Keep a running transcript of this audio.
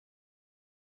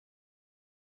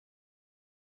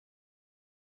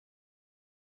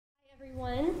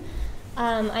Everyone,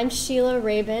 I'm Sheila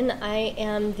Rabun. I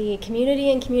am the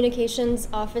Community and Communications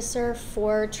Officer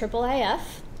for IIIF,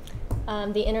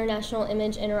 the International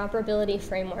Image Interoperability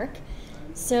Framework.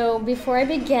 So before I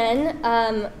begin,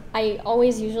 I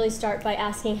always usually start by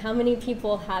asking how many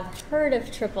people have heard of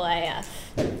IIIF.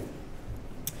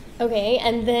 Okay,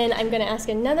 and then I'm going to ask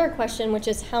another question, which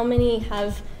is how many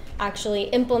have actually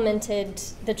implemented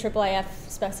the IIIF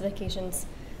specifications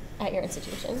at your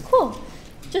institution? Cool.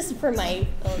 Just for my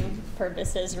own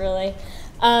purposes, really.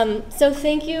 So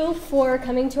thank you for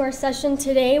coming to our session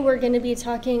today. We're going to be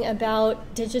talking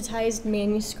about digitized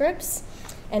manuscripts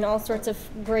and all sorts of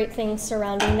great things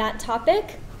surrounding that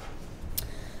topic.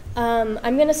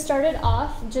 I'm going to start it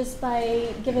off just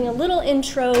by giving a little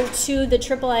intro to the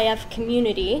IIIF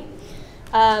community.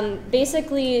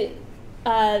 Basically,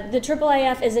 the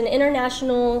IIIF is an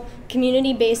international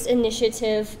community-based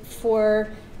initiative for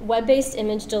web-based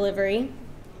image delivery.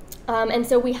 And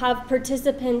so we have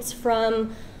participants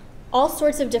from all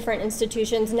sorts of different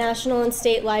institutions, national and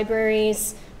state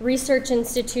libraries, research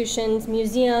institutions,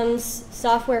 museums,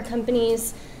 software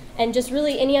companies, and just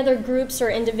really any other groups or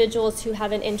individuals who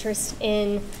have an interest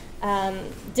in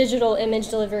digital image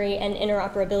delivery and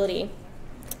interoperability.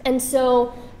 And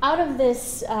so out of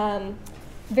this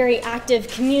very active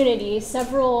community,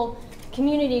 several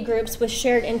community groups with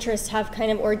shared interests have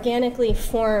kind of organically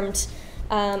formed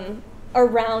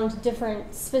around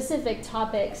different specific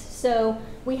topics. So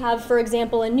we have, for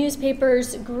example, a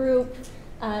newspapers group,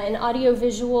 an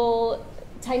audiovisual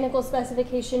technical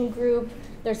specification group.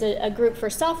 There's a group for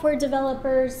software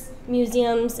developers,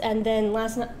 museums, and then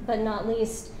last but not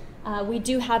least, we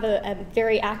do have a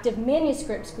very active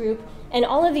manuscripts group. And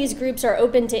all of these groups are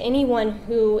open to anyone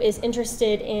who is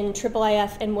interested in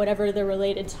IIIF and whatever the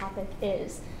related topic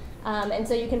is. And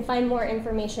so you can find more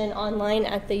information online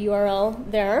at the URL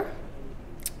there,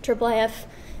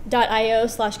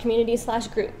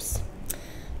 iiif.io/community/groups.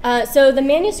 So the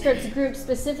manuscripts group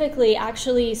specifically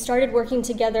actually started working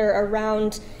together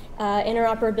around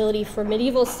interoperability for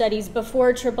medieval studies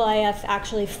before IIIF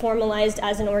actually formalized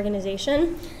as an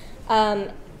organization.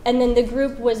 And then the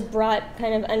group was brought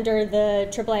kind of under the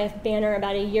IIIF banner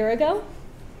about a year ago.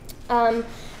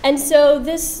 And so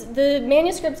the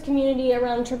manuscripts community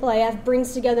around IIIF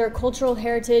brings together cultural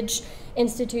heritage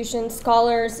institutions,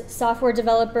 scholars, software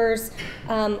developers,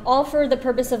 all for the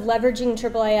purpose of leveraging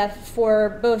IIIF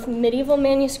for both medieval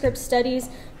manuscript studies,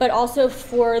 but also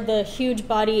for the huge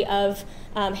body of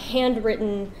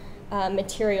handwritten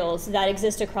materials that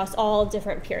exist across all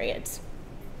different periods.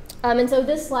 And so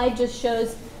this slide just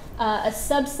shows a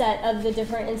subset of the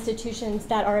different institutions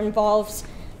that are involved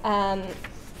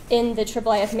in the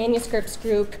IIIF manuscripts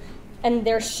group, and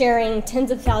they're sharing tens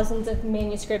of thousands of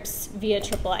manuscripts via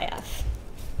IIIF.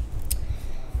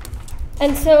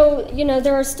 And so, you know,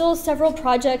 there are still several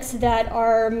projects that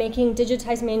are making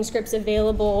digitized manuscripts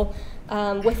available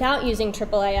without using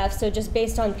IIIF, so just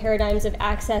based on paradigms of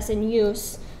access and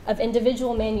use of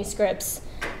individual manuscripts.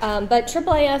 But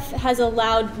IIIF has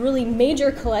allowed really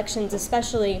major collections,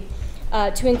 especially,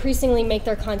 to increasingly make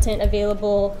their content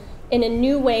available in a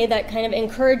new way that kind of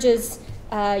encourages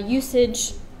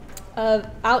usage of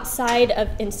outside of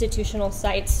institutional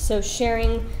sites, so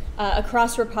sharing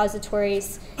across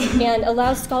repositories, and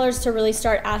allows scholars to really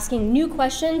start asking new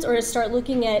questions or to start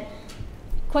looking at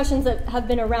questions that have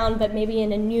been around but maybe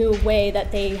in a new way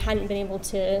that they hadn't been able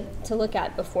to look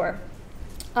at before.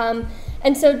 And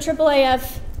so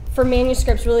IIIF for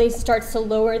manuscripts really starts to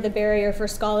lower the barrier for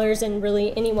scholars and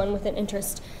really anyone with an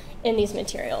interest in these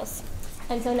materials.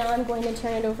 And so now I'm going to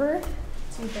turn it over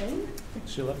to Ben.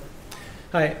 Thanks, Sheila.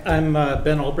 Hi, I'm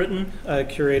Ben Albritton,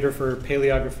 curator for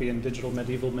paleography and digital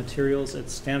medieval materials at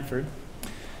Stanford.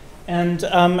 And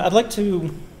I'd like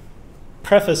to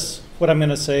preface what I'm going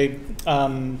to say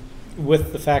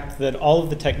with the fact that all of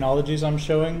the technologies I'm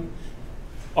showing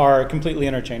are completely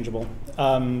interchangeable.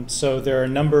 So there are a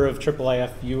number of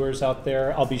IIIF viewers out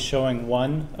there. I'll be showing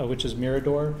one, which is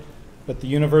Mirador. But the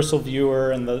universal viewer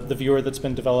and the viewer that's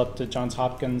been developed at Johns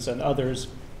Hopkins and others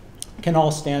can all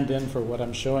stand in for what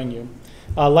I'm showing you.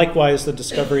 Likewise, the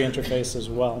discovery interface as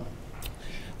well.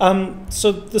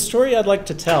 So the story I'd like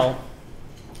to tell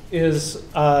is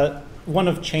one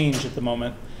of change at the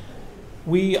moment.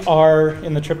 We are,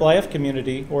 in the IIIF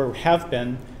community, or have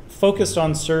been, focused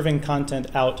on serving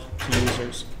content out to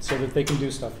users so that they can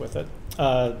do stuff with it.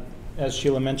 As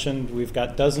Sheila mentioned, we've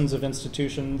got dozens of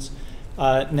institutions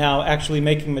now actually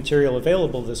making material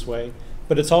available this way,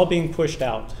 but it's all being pushed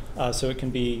out so it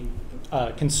can be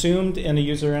consumed in a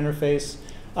user interface.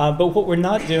 But what we're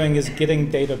not doing is getting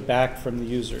data back from the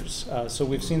users. So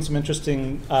we've seen some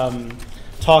interesting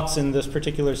talks in this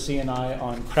particular CNI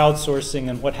on crowdsourcing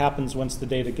and what happens once the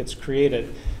data gets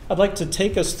created, I'd like to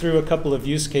take us through a couple of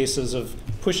use cases of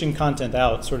pushing content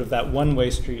out, sort of that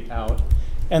one-way street out,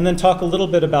 and then talk a little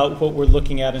bit about what we're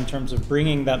looking at in terms of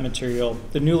bringing that material,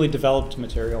 the newly developed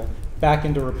material, back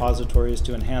into repositories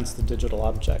to enhance the digital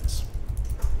objects.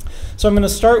 So I'm going to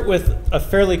start with a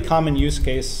fairly common use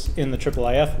case in the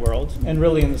IIIF world, and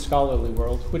really in the scholarly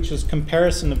world, which is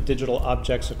comparison of digital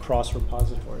objects across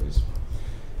repositories.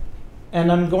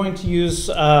 And I'm going to use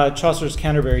Chaucer's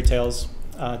Canterbury Tales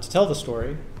to tell the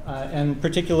story, and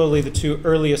particularly the two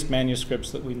earliest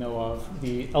manuscripts that we know of,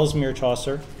 the Ellesmere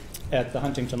Chaucer at the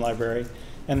Huntington Library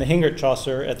and the Hingert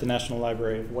Chaucer at the National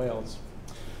Library of Wales.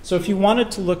 So if you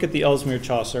wanted to look at the Ellesmere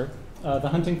Chaucer, the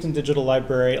Huntington Digital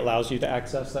Library allows you to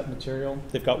access that material.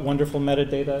 They've got wonderful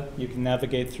metadata. You can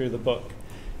navigate through the book.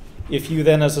 If you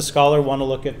then, as a scholar, want to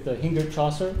look at the Hingert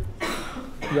Chaucer,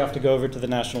 you have to go over to the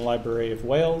National Library of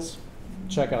Wales,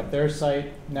 check out their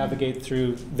site, navigate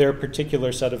through their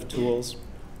particular set of tools.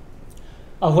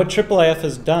 What IIIF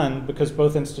has done, because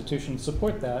both institutions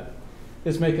support that,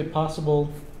 is make it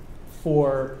possible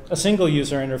for a single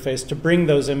user interface to bring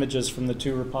those images from the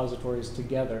two repositories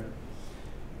together.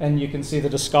 And you can see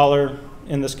that a scholar,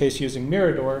 in this case using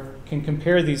Mirador, can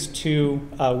compare these two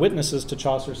witnesses to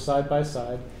Chaucer side by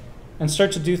side and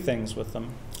start to do things with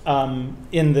them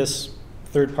in this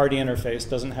third-party interface.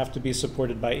 Doesn't have to be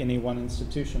supported by any one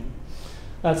institution.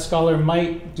 That scholar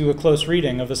might do a close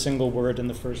reading of a single word in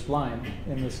the first line,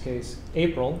 in this case,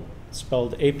 April,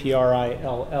 spelled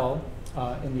A-P-R-I-L-L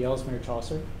in the Ellesmere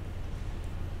Chaucer,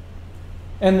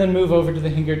 and then move over to the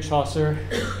Hingert Chaucer,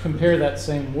 compare that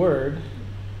same word,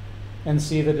 and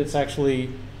see that it's actually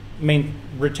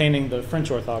retaining the French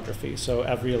orthography, so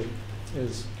Avril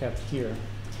is kept here.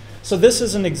 So this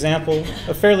is an example,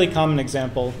 a fairly common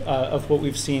example of what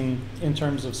we've seen in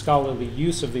terms of scholarly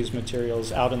use of these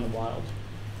materials out in the wild.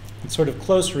 It's sort of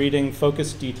close reading,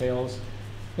 focused details,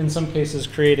 in some cases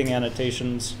creating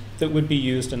annotations that would be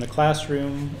used in the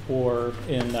classroom or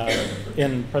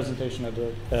in presentation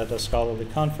at a scholarly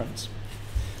conference.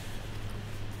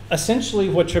 Essentially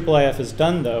what IIIF has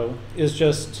done, though, is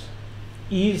just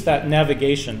ease that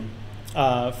navigation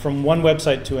from one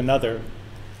website to another.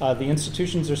 The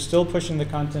institutions are still pushing the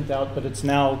content out, but it's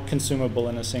now consumable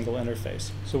in a single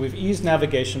interface. So we've eased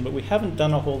navigation, but we haven't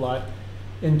done a whole lot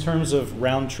in terms of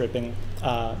round-tripping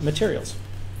materials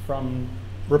from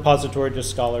repository to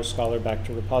scholar, scholar back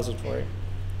to repository.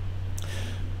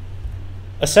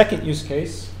 A second use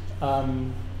case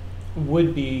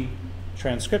would be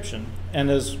transcription. And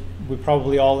as we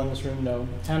probably all in this room know,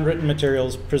 handwritten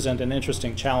materials present an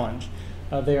interesting challenge.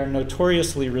 They are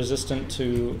notoriously resistant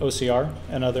to OCR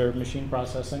and other machine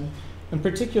processing, and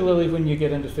particularly when you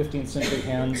get into 15th century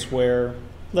hands where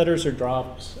letters are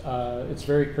dropped, it's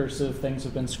very cursive, things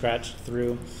have been scratched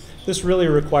through. This really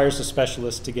requires a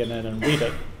specialist to get in and read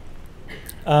it.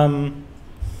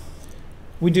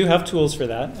 We do have tools for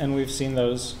that, and we've seen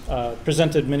those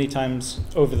presented many times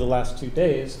over the last 2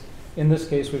 days. In this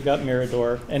case, we've got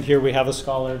Mirador, and here we have a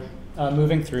scholar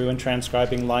moving through and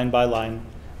transcribing line by line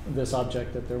this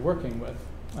object that they're working with.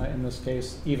 In this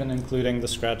case, even including the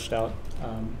scratched out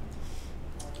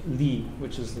li,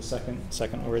 which is the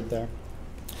second word there.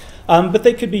 But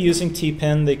they could be using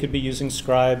T-Pen, they could be using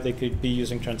Scribe, they could be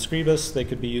using Transcribus, they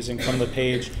could be using from the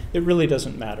page. It really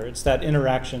doesn't matter. It's that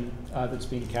interaction that's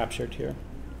being captured here.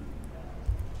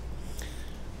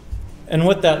 And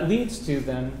what that leads to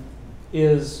then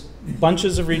is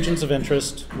bunches of regions of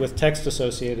interest with text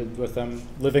associated with them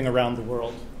living around the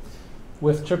world.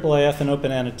 With IIIF and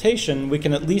open annotation, we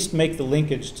can at least make the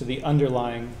linkage to the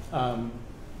underlying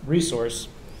resource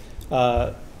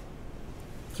through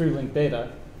linked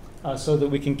data so that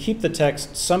we can keep the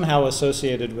text somehow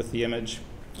associated with the image,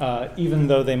 even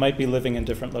though they might be living in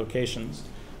different locations.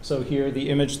 So here, the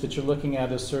image that you're looking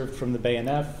at is served from the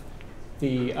BNF.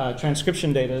 The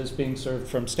transcription data is being served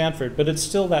from Stanford, but it's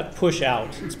still that push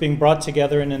out. It's being brought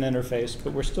together in an interface,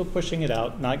 but we're still pushing it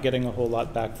out, not getting a whole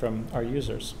lot back from our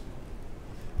users.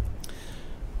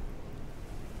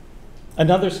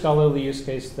 Another scholarly use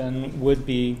case then would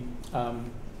be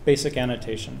basic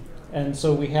annotation. And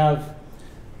so we have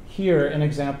here an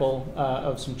example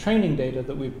of some training data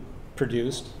that we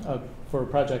produced for a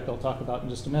project I'll talk about in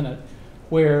just a minute,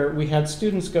 where we had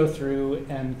students go through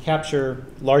and capture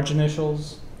large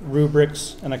initials,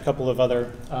 rubrics, and a couple of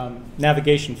other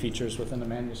navigation features within a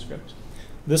manuscript.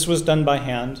 This was done by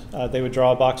hand. They would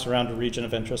draw a box around a region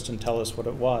of interest and tell us what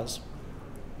it was.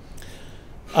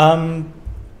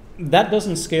 That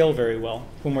doesn't scale very well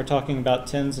when we're talking about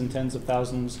tens and tens of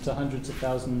thousands to hundreds of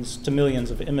thousands to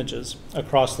millions of images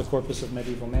across the corpus of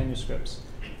medieval manuscripts.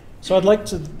 So I'd like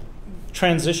to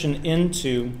transition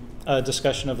into a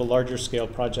discussion of a larger scale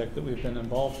project that we've been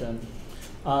involved in,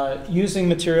 using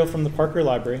material from the Parker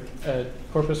Library at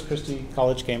Corpus Christi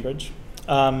College, Cambridge.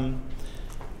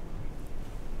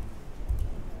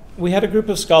 We had a group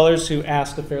of scholars who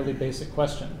asked a fairly basic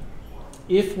question.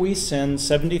 If we send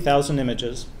 70,000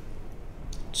 images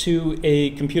to a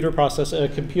computer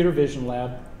vision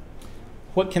lab,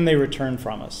 what can they return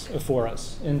for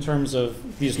us in terms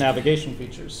of these navigation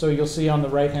features? So you'll see on the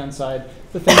right-hand side,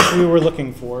 the things we were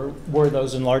looking for were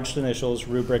those enlarged initials,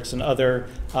 rubrics, and other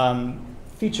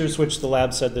features which the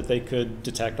lab said that they could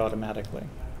detect automatically.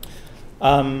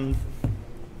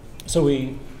 So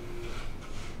we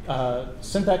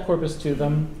sent that corpus to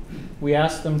them. We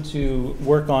asked them to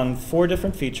work on 4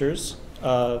 different features.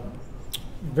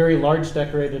 Very large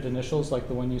decorated initials, like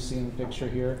the one you see in the picture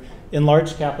here, in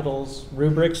large capitals,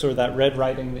 rubrics, or that red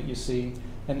writing that you see,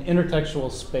 and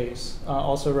intertextual space,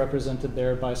 also represented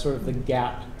there by sort of the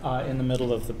gap in the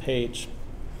middle of the page.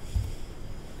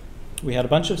 We had a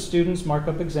bunch of students mark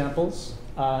up examples,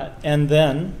 and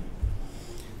then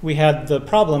we had the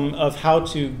problem of how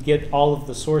to get all of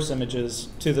the source images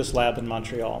to this lab in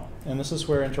Montreal. And this is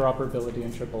where interoperability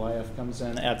in IIIF comes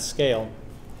in at scale.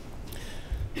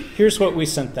 Here's what we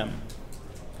sent them.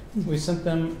 We sent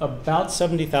them about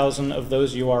 70,000 of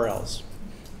those URLs.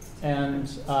 And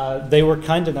they were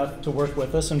kind enough to work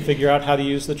with us and figure out how to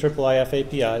use the IIIF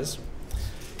APIs.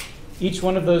 Each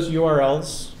one of those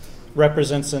URLs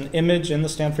represents an image in the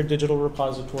Stanford Digital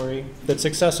Repository that's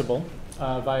accessible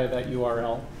via that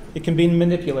URL. It can be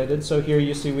manipulated. So here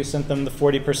you see we sent them the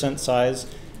 40% size.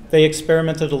 They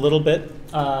experimented a little bit.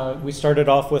 We started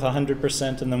off with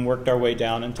 100% and then worked our way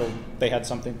down until they had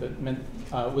something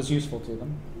that was useful to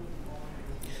them.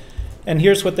 And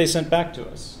here's what they sent back to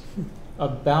us.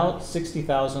 About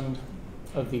 60,000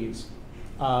 of these,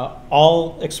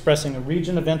 all expressing a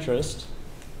region of interest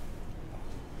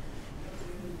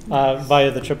via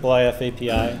the IIIF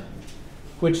API,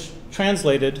 which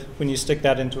translated, when you stick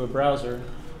that into a browser,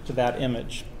 to that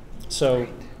image. So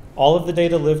all of the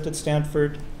data lived at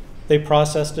Stanford. They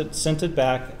processed it, sent it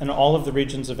back, and all of the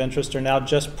regions of interest are now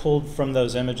just pulled from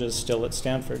those images still at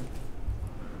Stanford.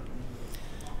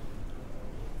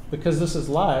 Because this is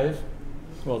live,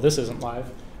 well, this isn't live,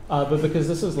 but because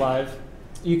this is live,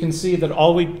 you can see that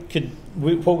all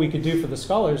what we could do for the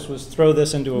scholars was throw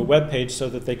this into a web page so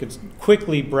that they could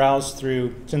quickly browse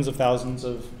through tens of thousands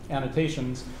of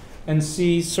annotations and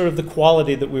see sort of the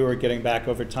quality that we were getting back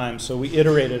over time. So we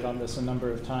iterated on this a number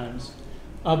of times.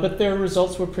 But their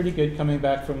results were pretty good coming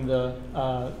back from the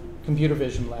computer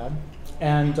vision lab.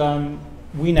 And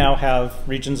we now have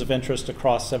regions of interest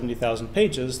across 70,000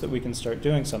 pages that we can start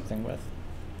doing something with.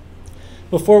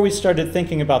 Before we started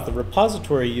thinking about the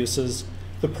repository uses,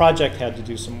 the project had to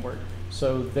do some work.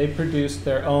 So they produced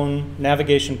their own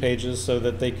navigation pages so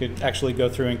that they could actually go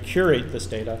through and curate this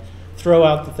data, throw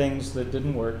out the things that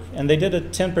didn't work. And they did a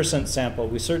 10% sample.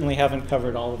 We certainly haven't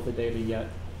covered all of the data yet.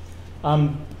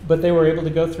 But they were able to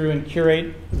go through and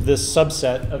curate this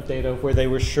subset of data where they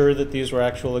were sure that these were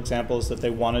actual examples that they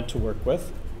wanted to work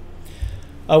with.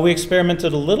 We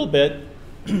experimented a little bit,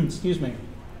 excuse me,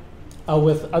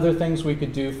 with other things we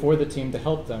could do for the team to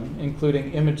help them,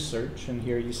 including image search. And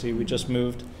here you see we just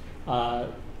moved to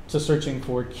searching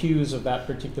for cues of that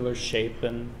particular shape,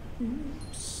 and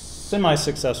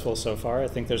semi-successful so far. I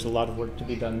think there's a lot of work to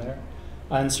be done there.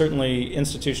 And certainly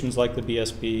institutions like the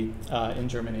BSB in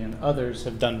Germany and others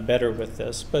have done better with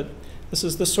this, but this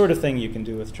is the sort of thing you can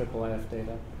do with IIIF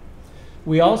data.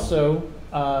 We also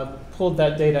pulled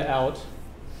that data out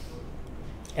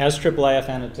as IIIF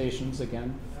annotations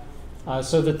again,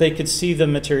 so that they could see the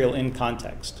material in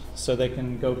context. So they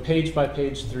can go page by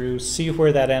page through, see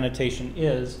where that annotation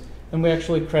is, and we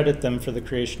actually credit them for the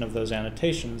creation of those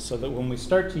annotations so that when we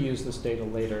start to use this data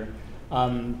later,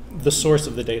 the source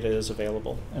of the data is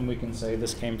available, and we can say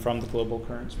this came from the Global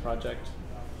Currents project.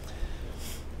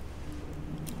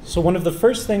 So one of the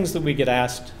first things that we get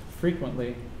asked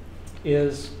frequently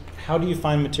is, how do you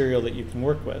find material that you can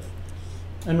work with?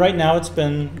 And right now it's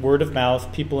been word of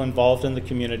mouth, people involved in the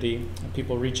community,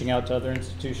 people reaching out to other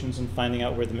institutions and finding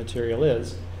out where the material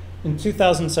is. In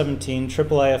 2017,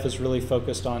 IIIF is really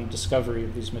focused on discovery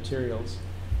of these materials.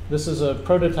 This is a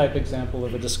prototype example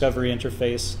of a discovery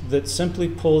interface that simply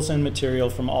pulls in material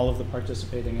from all of the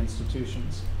participating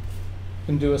institutions. You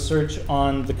can do a search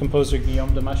on the composer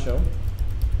Guillaume de Machaut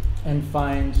and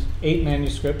find 8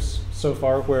 manuscripts so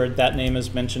far where that name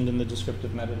is mentioned in the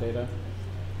descriptive metadata.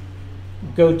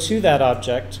 Go to that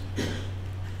object.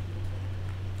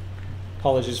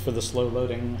 Apologies for the slow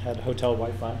loading. I had hotel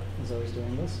Wi-Fi as I was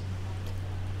doing this.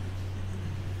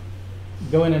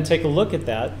 go in and take a look at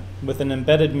that with an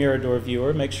embedded Mirador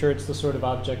viewer, make sure it's the sort of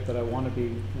object that I want to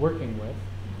be working with.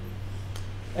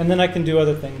 And then I can do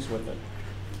other things with it.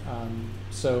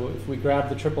 So if we grab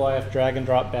the IIIF drag and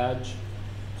drop badge,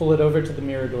 pull it over to the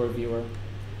Mirador viewer,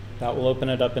 that will open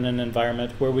it up in an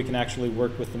environment where we can actually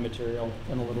work with the material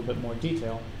in a little bit more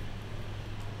detail.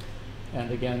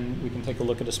 And again, we can take a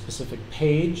look at a specific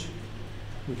page.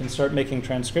 We can start making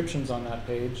transcriptions on that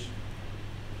page.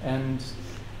 And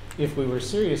if we were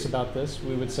serious about this,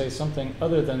 we would say something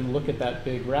other than look at that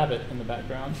big rabbit in the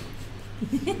background.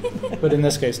 But in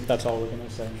this case, that's all we're going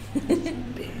to say.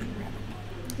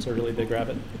 It's a really big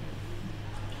rabbit.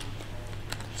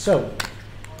 So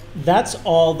that's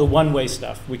all the one-way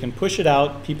stuff. We can push it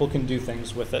out. People can do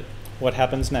things with it. What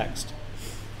happens next?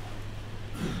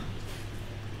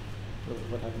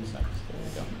 What happens next?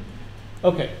 There we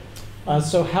go. OK.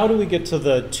 So how do we get to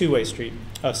the two-way street?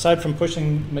 Aside from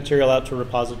pushing material out to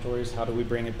repositories, how do we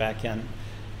bring it back in?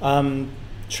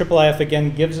 IIIF,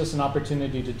 again, gives us an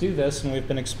opportunity to do this, and we've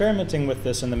been experimenting with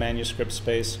this in the manuscript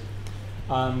space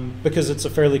because it's a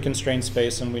fairly constrained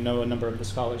space, and we know a number of the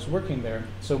scholars working there.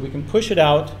 So we can push it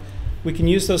out. We can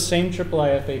use those same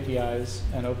IIIF APIs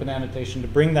and open annotation to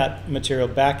bring that material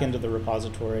back into the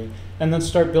repository, and then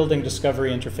start building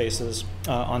discovery interfaces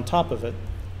on top of it.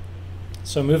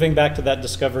 So moving back to that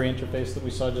discovery interface that we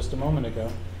saw just a moment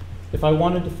ago, if I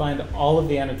wanted to find all of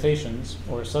the annotations,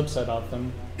 or a subset of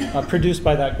them, produced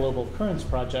by that Global Currents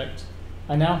project,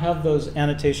 I now have those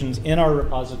annotations in our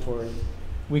repository.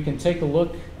 We can take a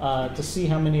look to see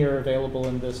how many are available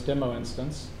in this demo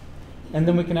instance, and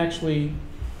then we can actually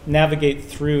navigate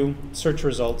through search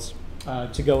results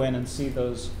to go in and see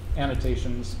those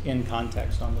annotations in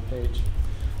context on the page.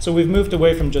 So we've moved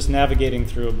away from just navigating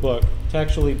through a book to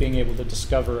actually being able to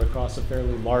discover across a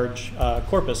fairly large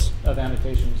corpus of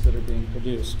annotations that are being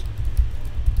produced.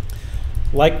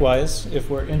 Likewise,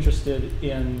 if we're interested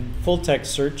in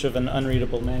full-text search of an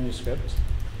unreadable manuscript,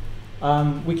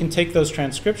 we can take those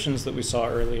transcriptions that we saw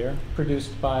earlier,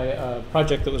 produced by a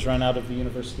project that was run out of the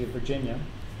University of Virginia,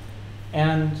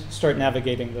 and start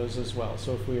navigating those as well.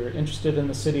 So if we are interested in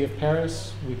the city of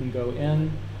Paris, we can go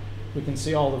in. We can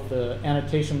see all of the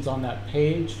annotations on that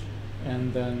page,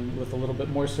 and then with a little bit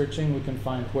more searching, we can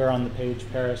find where on the page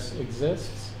Paris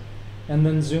exists, and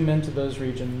then zoom into those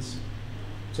regions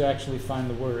to actually find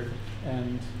the word.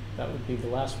 And that would be the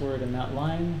last word in that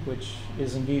line, which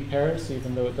is indeed Paris,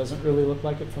 even though it doesn't really look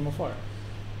like it from afar.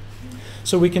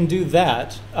 So we can do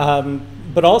that,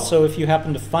 but also if you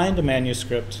happen to find a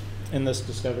manuscript in this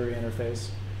discovery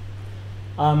interface,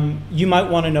 you might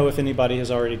want to know if anybody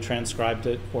has already transcribed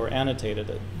it or annotated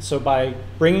it. So by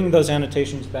bringing those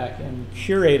annotations back and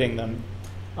curating them,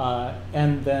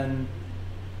 and then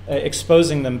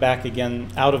exposing them back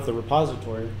again out of the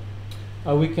repository,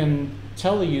 we can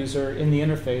tell a user in the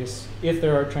interface if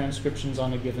there are transcriptions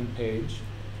on a given page,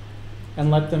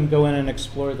 and let them go in and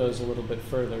explore those a little bit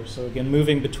further. So again,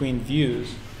 moving between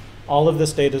views, all of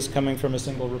this data is coming from a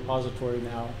single repository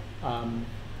now.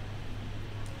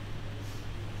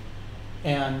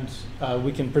 And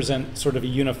we can present sort of a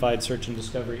unified search and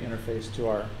discovery interface to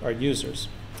our users.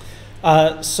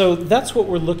 So that's what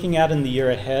we're looking at in the year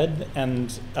ahead,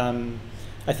 and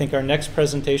I think our next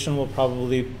presentation will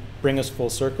probably bring us full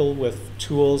circle with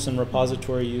tools and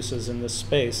repository uses in this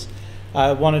space.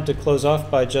 I wanted to close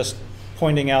off by just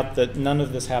pointing out that none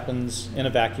of this happens in a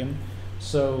vacuum.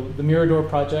 So the Mirador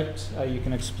project, you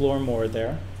can explore more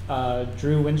there.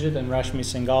 Drew Winget and Rashmi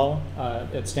Singhal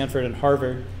at Stanford and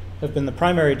Harvard have been the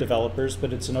primary developers,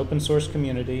 but it's an open source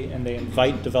community, and they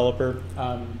invite developer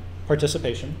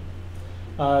participation.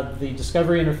 The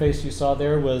discovery interface you saw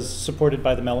there was supported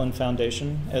by the Mellon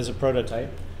Foundation as a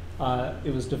prototype.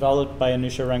 It was developed by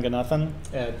Anusha Ranganathan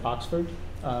at Oxford.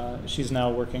 She's now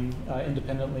working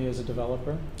independently as a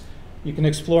developer. You can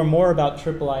explore more about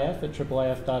IIIF at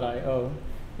iiif.io.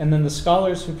 And then the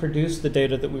scholars who produced the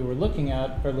data that we were looking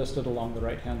at are listed along the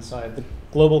right-hand side. The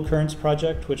Global Currents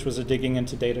project, which was a Digging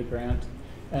into Data grant,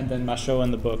 and then Machaut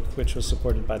in the Book, which was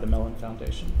supported by the Mellon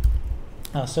Foundation.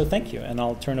 So thank you, and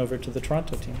I'll turn over to the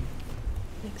Toronto team.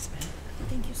 Thanks, Ben.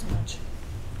 Thank you so much.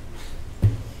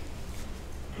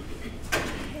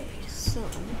 Okay, so,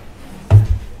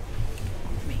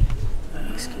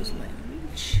 excuse my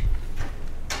reach.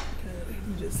 You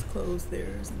can just close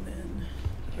theirs and then.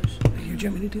 Do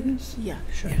you want me to do this? Yeah,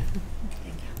 sure. Yeah.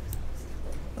 Thank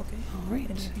you. Okay. All right.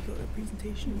 And if you go to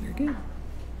presentation, We're good.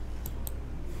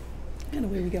 And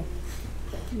away we go.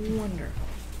 Wonderful.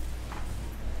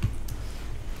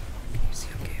 See,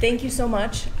 okay. Thank you so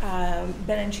much,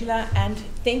 Ben and Sheila, and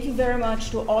thank you very much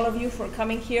to all of you for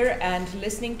coming here and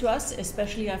listening to us,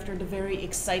 especially after the very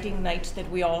exciting night that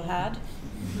we all had.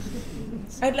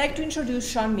 I'd like to introduce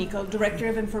Sian Meikle, Director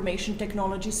of Information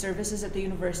Technology Services at the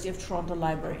University of Toronto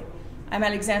Library. I'm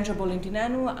Alexandra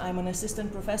Bolintineanu. I'm an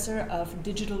Assistant Professor of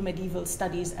Digital Medieval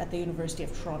Studies at the University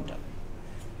of Toronto.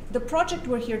 The project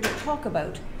we're here to talk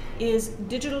about is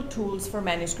Digital Tools for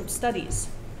Manuscript Studies,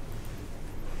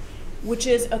 which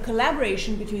is a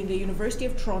collaboration between the University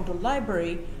of Toronto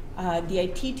Library, the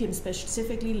IT team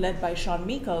specifically led by Sian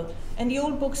Meikle, and the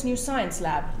Old Books New Science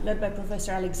Lab led by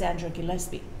Professor Alexandra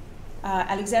Gillespie.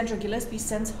 Alexandra Gillespie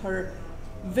sends her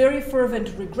very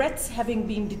fervent regrets, having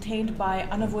been detained by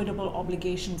unavoidable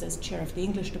obligations as chair of the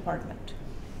English department.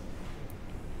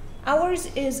 Ours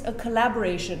is a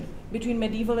collaboration between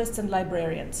medievalists and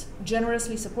librarians,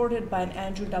 generously supported by an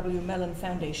Andrew W. Mellon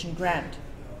Foundation grant.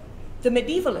 The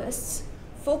medievalists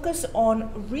focus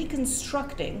on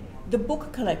reconstructing the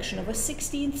book collection of a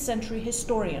 16th century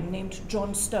historian named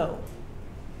John Stowe.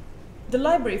 The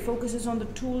library focuses on the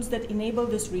tools that enable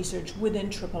this research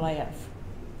within IIIF.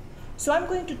 So I'm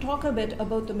going to talk a bit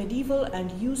about the medieval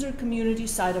and user community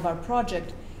side of our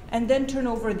project, and then turn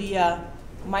over the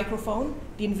microphone,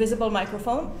 the invisible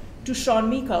microphone, to Sian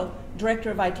Meikle,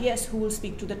 Director of ITS, who will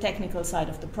speak to the technical side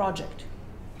of the project.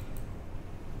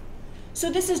 So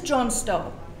this is John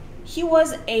Stowe. He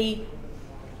was a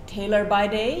tailor by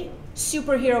day,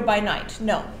 superhero by night.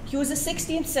 No, he was a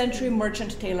 16th century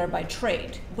merchant tailor by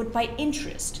trade, but by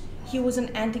interest, he was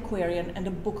an antiquarian and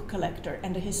a book collector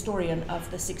and a historian of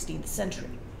the 16th century.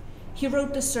 He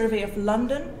wrote the Survey of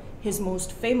London, his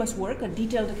most famous work, a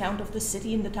detailed account of the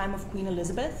city in the time of Queen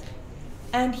Elizabeth,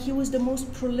 and he was the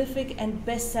most prolific and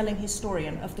best-selling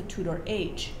historian of the Tudor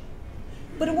age.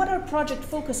 But what our project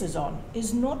focuses on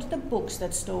is not the books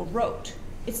that Stowe wrote,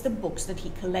 it's the books that he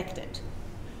collected.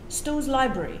 Stowe's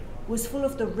library was full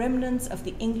of the remnants of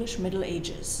the English Middle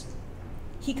Ages.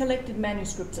 He collected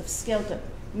manuscripts of Skelton,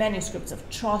 manuscripts of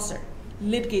Chaucer,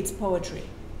 Lydgate's poetry.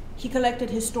 He collected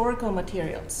historical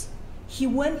materials. He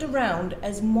went around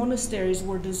as monasteries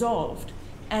were dissolved,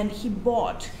 and he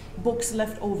bought books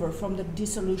left over from the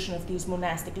dissolution of these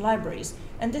monastic libraries,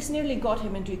 and this nearly got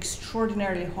him into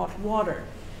extraordinarily hot water.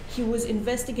 He was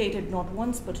investigated not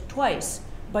once but twice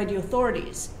by the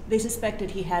authorities. They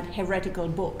suspected he had heretical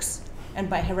books, and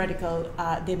by heretical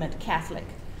they meant Catholic.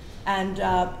 And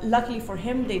luckily for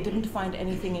him, they didn't find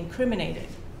anything incriminating.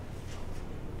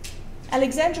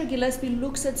 Alexandra Gillespie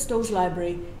looks at Stowe's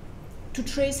library to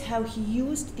trace how he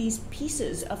used these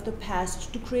pieces of the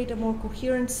past to create a more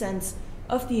coherent sense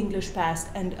of the English past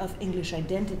and of English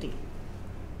identity.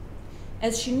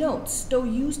 As she notes, Stowe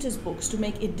used his books to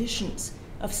make editions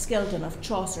of Skelton, of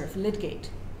Chaucer, of Lydgate.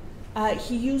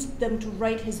 He used them to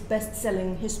write his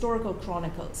best-selling historical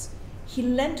chronicles. He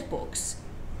lent books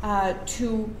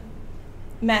to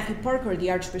Matthew Parker,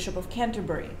 the Archbishop of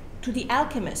Canterbury, to the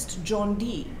alchemist John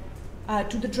Dee,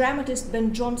 to the dramatist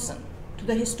Ben Jonson, to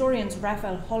the historians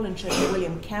Raphael Holinshed and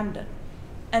William Camden.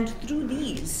 And through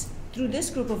this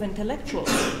group of intellectuals,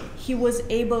 he was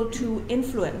able to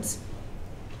influence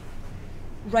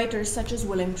writers such as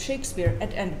William Shakespeare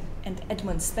and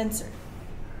Edmund Spenser.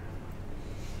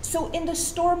 So in the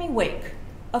stormy wake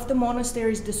of the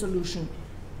monastery's dissolution,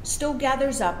 Stowe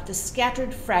gathers up the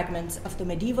scattered fragments of the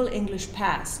medieval English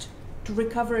past to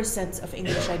recover a sense of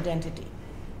English identity.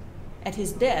 At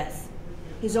his death,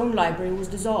 his own library was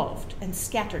dissolved and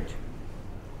scattered.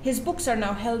 His books are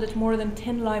now held at more than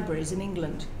 10 libraries in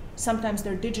England. Sometimes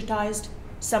they're digitized,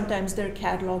 sometimes they're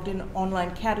cataloged in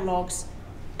online catalogs,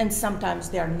 and sometimes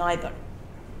they are neither.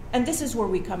 And this is where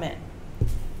we come in.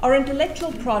 Our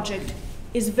intellectual project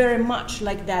is very much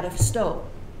like that of Stowe.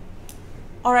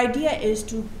 Our idea is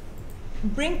to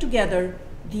bring together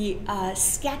the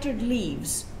scattered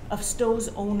leaves of Stowe's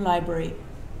own library,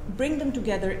 bring them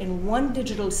together in one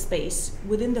digital space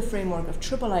within the framework of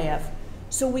IIIF,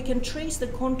 so we can trace the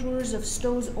contours of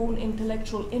Stowe's own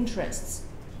intellectual interests,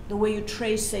 the way you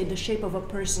trace, say, the shape of a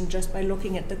person just by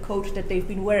looking at the coat that they've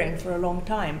been wearing for a long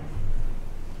time,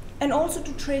 and also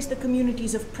to trace the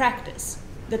communities of practice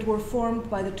that were formed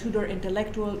by the Tudor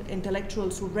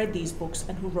intellectuals who read these books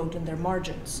and who wrote in their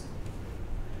margins.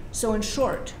 So in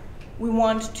short, we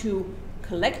want to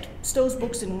collect Stowe's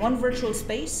books in one virtual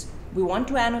space. We want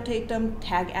to annotate them,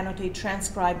 tag, annotate,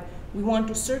 transcribe. We want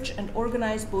to search and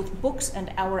organize both books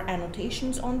and our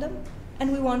annotations on them.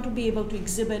 And we want to be able to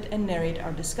exhibit and narrate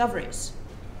our discoveries.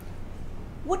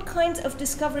 What kinds of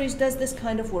discoveries does this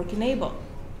kind of work enable?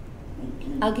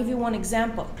 I'll give you one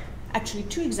example, actually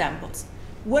two examples.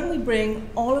 When we bring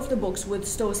all of the books with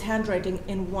Stowe's handwriting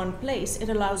in one place, it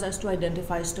allows us to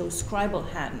identify Stowe's scribal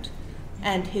hand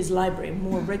and his library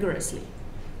more rigorously.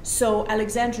 So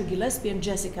Alexandra Gillespie and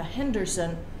Jessica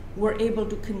Henderson were able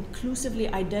to conclusively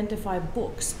identify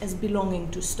books as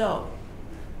belonging to Stowe.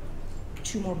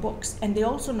 2 more books. And they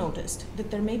also noticed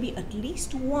that there may be at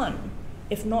least one,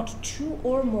 if not 2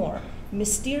 or more,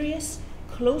 mysterious,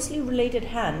 closely related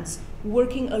hands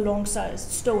working alongside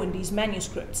Stowe in these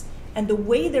manuscripts. And the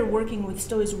way they're working with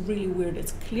Stowe is really weird.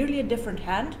 It's clearly a different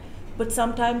hand, but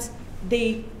sometimes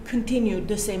they continue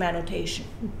the same annotation.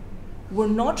 We're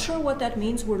not sure what that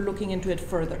means. We're looking into it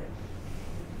further.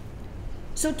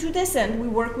 So to this end, we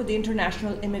work with the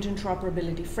International Image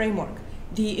Interoperability Framework,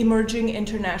 the emerging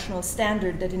international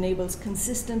standard that enables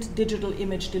consistent digital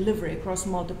image delivery across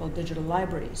multiple digital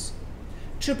libraries.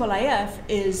 IIIF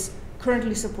is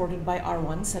currently supported by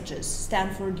R1s such as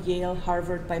Stanford, Yale,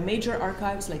 Harvard, by major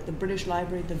archives like the British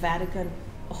Library, the Vatican,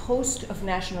 a host of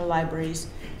national libraries,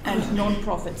 and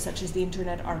nonprofits such as the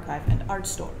Internet Archive and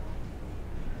ArtStore.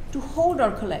 To hold our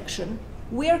collection,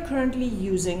 we are currently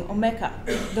using Omeka,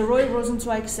 the Roy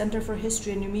Rosenzweig Center for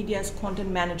History and New Media's content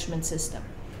management system.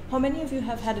 How many of you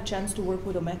have had a chance to work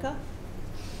with Omeka?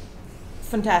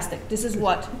 Fantastic. This is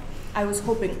what I was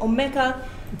hoping. Omeka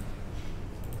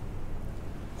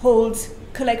holds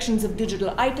collections of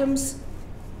digital items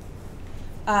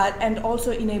and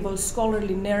also enables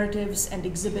scholarly narratives and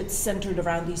exhibits centered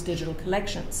around these digital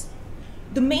collections.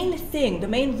 The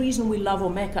main reason we love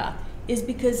Omeka is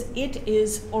because it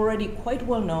is already quite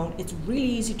well known, it's really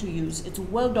easy to use, it's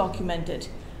well documented,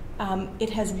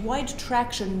 it has wide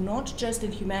traction not just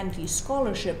in humanities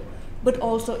scholarship, but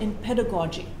also in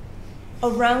pedagogy.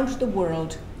 Around the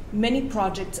world, many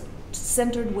projects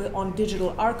centered on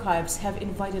digital archives have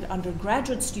invited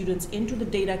undergraduate students into the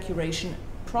data curation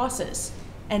process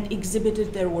and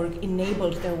exhibited their work,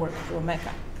 enabled their work through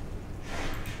Omeka.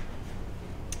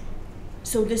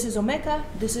 So this is Omeka,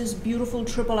 this is beautiful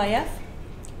IIIF,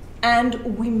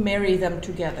 and we marry them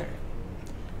together.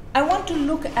 I want to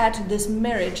look at this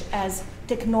marriage as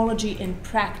technology in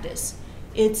practice.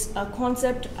 It's a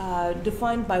concept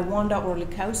defined by Wanda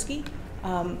Orlikowski.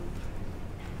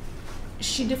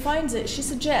 She defines it, she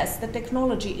suggests that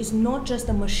technology is not just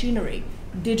a machinery,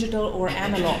 digital or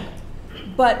analog,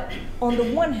 but on the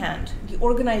one hand, the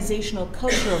organizational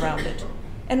culture around it,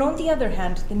 and on the other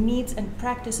hand, the needs and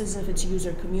practices of its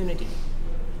user community.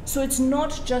 So it's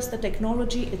not just the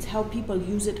technology, it's how people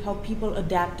use it, how people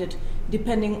adapt it,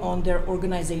 depending on their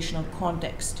organizational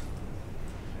context.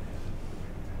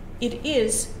 It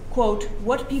is, quote,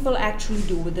 what people actually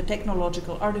do with the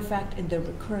technological artifact in their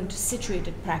recurrent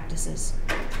situated practices.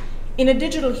 In a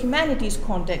digital humanities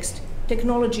context,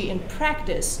 technology in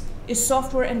practice is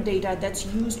software and data that's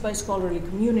used by scholarly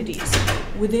communities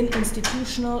within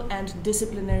institutional and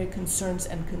disciplinary concerns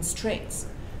and constraints.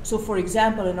 So for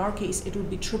example, in our case, it would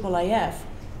be IIIF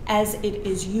as it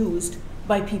is used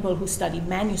by people who study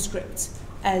manuscripts,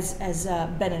 as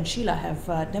Ben and Sheila have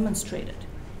demonstrated.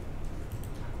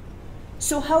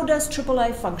 So how does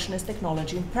IIIF function as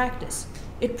technology in practice?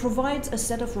 It provides a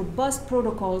set of robust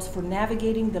protocols for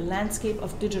navigating the landscape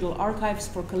of digital archives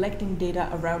for collecting data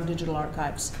around digital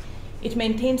archives. It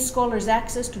maintains scholars'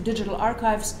 access to digital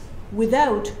archives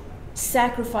without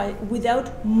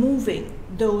moving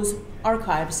those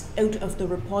archives out of the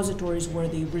repositories where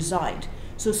they reside.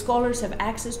 So scholars have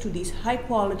access to these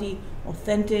high-quality,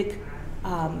 authentic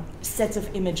sets of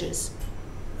images.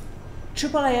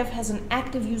 IIIF has an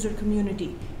active user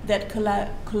community that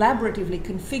collaboratively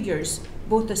configures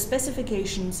both the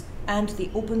specifications and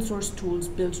the open source tools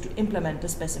built to implement the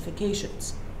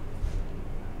specifications.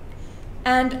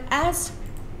 And as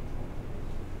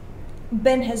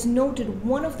Ben has noted,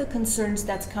 one of the concerns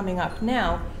that's coming up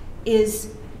now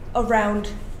is around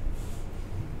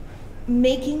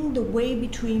making the way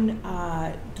between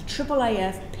the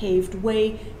IIIF paved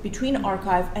way between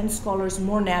archive and scholars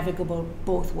more navigable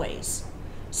both ways.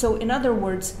 So in other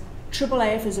words,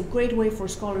 IIIF is a great way for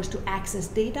scholars to access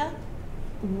data.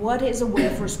 What is a way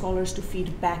for scholars to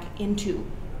feed back into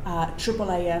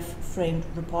IIIF framed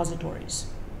repositories?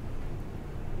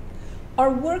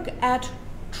 Our work at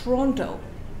Toronto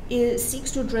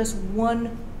seeks to address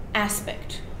one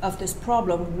aspect of this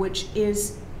problem, which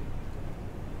is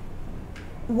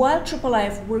while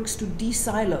IIIF works to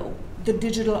de-silo the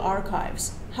digital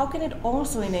archives, how can it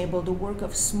also enable the work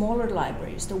of smaller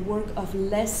libraries, the work of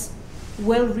less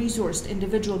well-resourced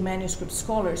individual manuscript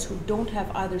scholars who don't have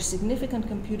either significant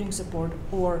computing support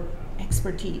or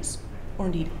expertise? or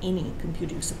need any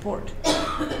computing support.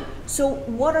 So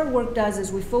what our work does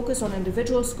is we focus on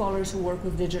individual scholars who work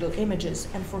with digital images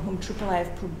and for whom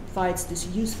IIIF provides this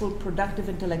useful, productive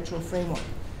intellectual framework,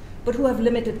 but who have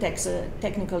limited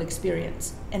technical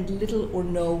experience and little or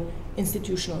no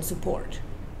institutional support.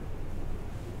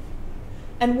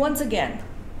 And once again,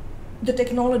 the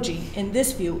technology in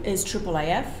this view is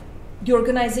IIIF. The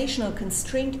organizational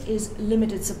constraint is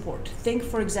limited support. Think,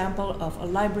 for example, of a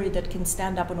library that can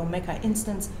stand up an Omeka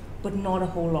instance, but not a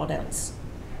whole lot else.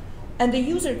 And the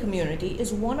user community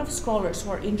is one of scholars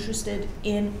who are interested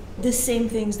in the same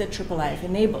things that IIIF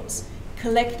enables: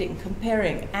 collecting,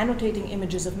 comparing, annotating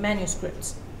images of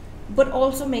manuscripts, but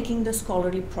also making the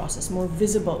scholarly process more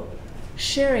visible,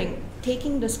 sharing,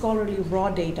 taking the scholarly raw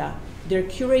data, their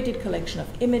curated collection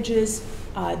of images,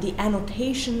 the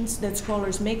annotations that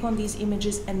scholars make on these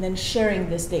images, and then sharing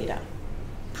this data,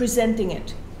 presenting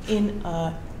it in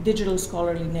a digital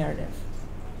scholarly narrative.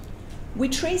 We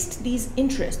traced these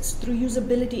interests through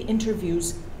usability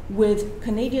interviews with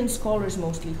Canadian scholars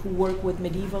mostly who work with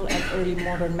medieval and early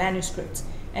modern manuscripts.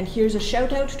 And here's a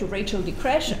shout out to Rachel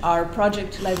DeCresh, our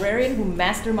project librarian who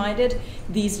masterminded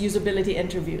these usability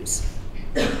interviews.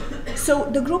 So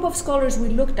the group of scholars we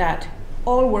looked at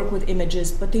all work with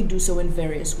images, but they do so in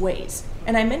various ways.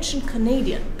 And I mentioned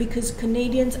Canadian because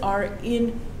Canadians are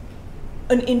in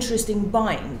an interesting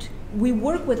bind. We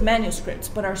work with manuscripts,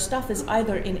 but our stuff is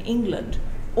either in England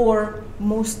or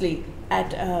mostly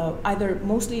at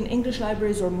mostly in English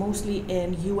libraries or mostly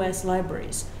in US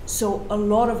libraries. So a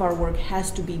lot of our work has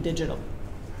to be digital.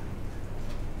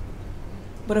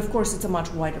 But of course, it's a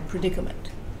much wider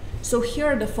predicament. So here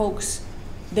are the folks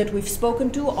that we've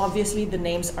spoken to. Obviously, the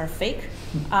names are fake.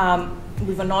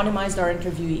 We've anonymized our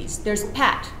interviewees. There's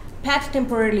Pat. Pat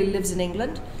temporarily lives in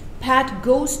England. Pat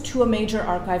goes to a major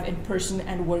archive in person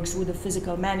and works with the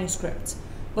physical manuscripts.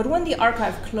 But when the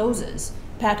archive closes,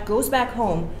 Pat goes back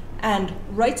home and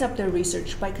writes up their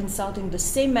research by consulting the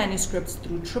same manuscripts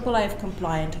through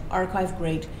IIIF-compliant,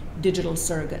 archive-grade digital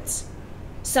surrogates.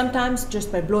 Sometimes,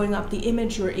 just by blowing up the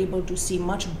image, you're able to see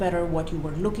much better what you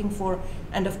were looking for.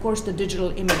 And of course, the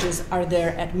digital images are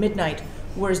there at midnight,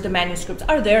 whereas the manuscripts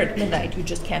are there at midnight, you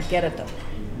just can't get at them.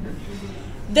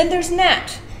 Then there's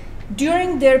Nat.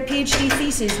 During their PhD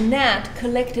thesis, Nat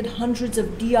collected hundreds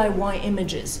of DIY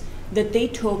images that they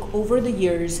took over the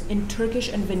years in Turkish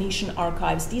and Venetian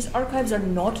archives. These archives are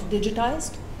not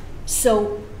digitized,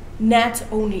 so Nat's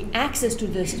only access to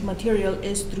this material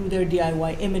is through their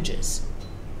DIY images.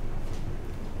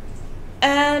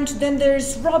 And then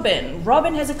there's Robin.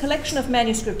 Robin has a collection of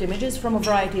manuscript images from a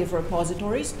variety of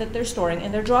repositories that they're storing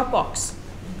in their Dropbox.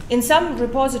 In some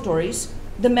repositories,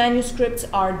 the manuscripts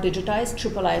are digitized,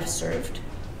 IIIF served.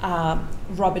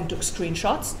 Robin took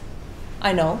screenshots,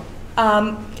 I know.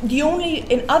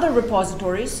 In other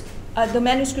repositories, the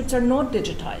manuscripts are not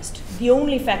digitized. The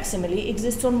only facsimile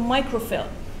exists on microfilm.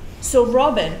 So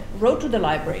Robin wrote to the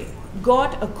library,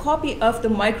 got a copy of the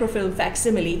microfilm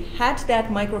facsimile, had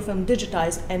that microfilm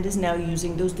digitized, and is now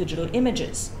using those digital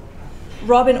images.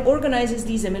 Robin organizes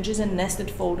these images in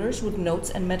nested folders with notes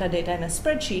and metadata in a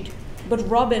spreadsheet, but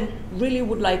Robin really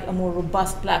would like a more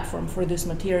robust platform for this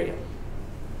material.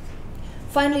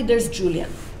 Finally, there's Julian.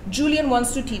 Julian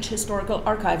wants to teach historical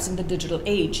archives in the digital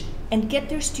age and get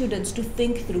their students to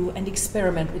think through and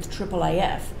experiment with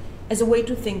IIIF as a way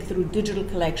to think through digital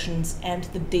collections and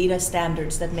the data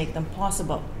standards that make them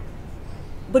possible.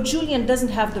 But Julian doesn't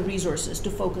have the resources to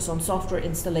focus on software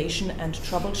installation and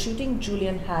troubleshooting.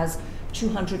 Julian has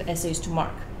 200 essays to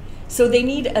mark. So they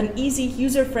need an easy,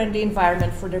 user-friendly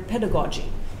environment for their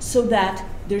pedagogy so that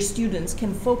their students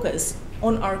can focus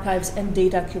on archives and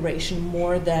data curation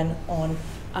more than on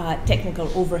technical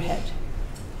overhead.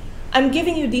 I'm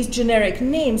giving you these generic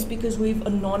names because we've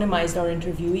anonymized our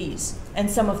interviewees,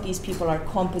 and some of these people are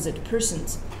composite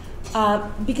persons,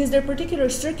 because their particular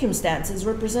circumstances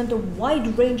represent a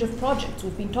wide range of projects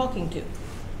we've been talking to.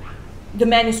 The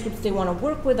manuscripts they want to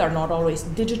work with are not always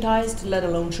digitized, let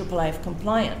alone IIIF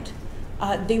compliant.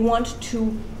 They want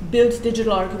to build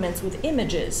digital arguments with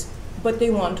images, but they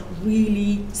want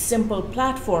really simple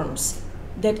platforms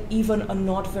that even a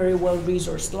not very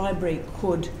well-resourced library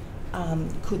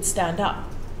could stand up.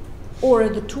 Or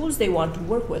the tools they want to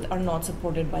work with are not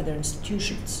supported by their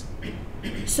institutions.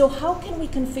 So how can we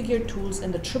configure tools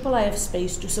in the IIIF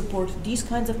space to support these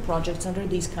kinds of projects under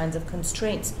these kinds of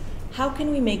constraints? How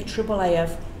can we make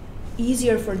IIIF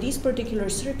easier for these particular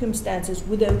circumstances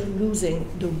without losing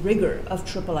the rigor of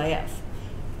IIIF?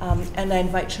 And I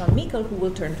invite Sian Meikle, who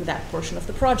will turn to that portion of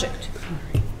the project.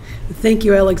 Thank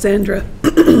you, Alexandra.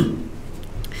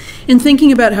 In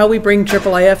thinking about how we bring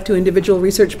IIIF to individual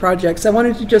research projects, I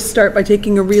wanted to just start by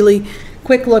taking a really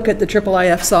quick look at the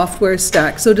IIIF software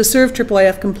stack. So to serve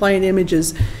IIIF compliant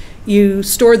images, you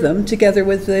store them together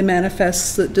with the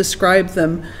manifests that describe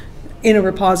them in a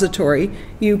repository.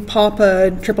 You pop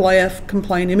a IIIF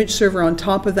compliant image server on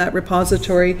top of that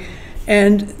repository,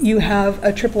 and you have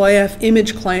a IIIF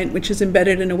image client, which is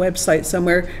embedded in a website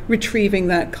somewhere, retrieving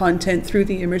that content through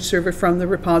the image server from the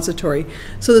repository.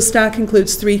 So the stack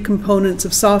includes 3 components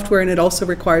of software, and it also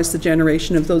requires the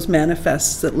generation of those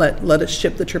manifests that let us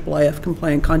ship the IIIF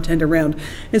compliant content around.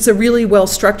 It's a really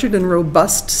well-structured and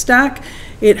robust stack.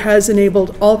 It has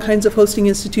enabled all kinds of hosting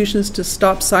institutions to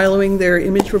stop siloing their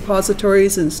image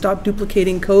repositories and stop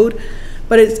duplicating code.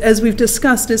 But as we've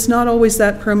discussed, it's not always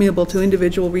that permeable to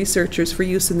individual researchers for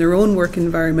use in their own work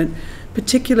environment,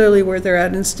 particularly where they're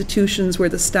at institutions where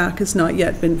the stack has not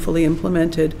yet been fully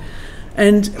implemented.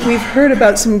 And we've heard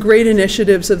about some great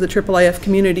initiatives of the IIIF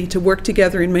community to work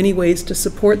together in many ways to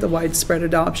support the widespread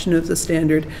adoption of the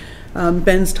standard.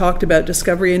 Ben's talked about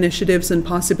discovery initiatives and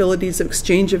possibilities of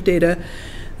exchange of data.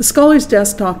 The Scholars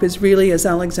Desktop is really, as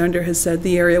Alexandra has said,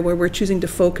 the area where we're choosing to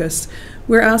focus.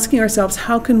 We're asking ourselves,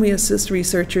 how can we assist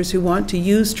researchers who want to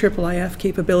use IIIF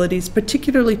capabilities,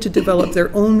 particularly to develop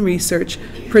their own research,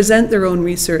 present their own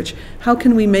research? How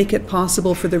can we make it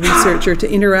possible for the researcher to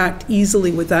interact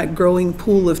easily with that growing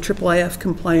pool of IIIF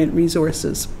compliant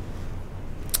resources?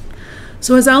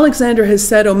 So as Alexandra has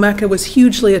said, Omeka was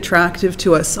hugely attractive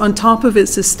to us. On top of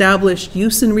its established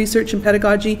use in research and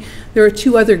pedagogy, there are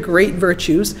 2 other great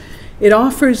virtues. It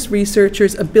offers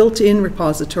researchers a built-in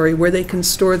repository where they can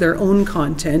store their own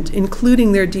content,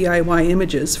 including their DIY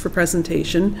images for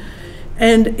presentation.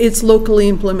 And it's locally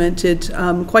implemented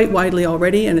quite widely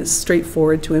already, and it's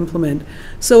straightforward to implement.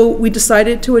 So we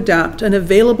decided to adapt an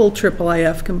available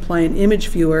IIIF compliant image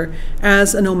viewer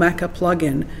as an Omeka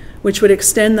plugin, which would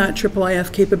extend that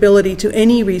IIIF capability to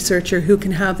any researcher who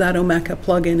can have that Omeka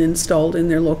plugin installed in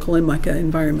their local Omeka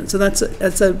environment. So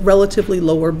that's a relatively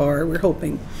lower bar, we're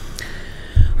hoping.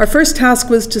 Our first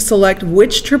task was to select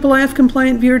which IIIF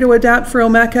compliant viewer to adapt for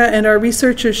Omeka, and our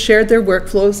researchers shared their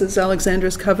workflows, as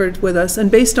Alexandra's covered with us, and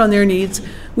based on their needs,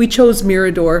 we chose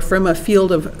Mirador from a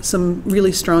field of some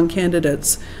really strong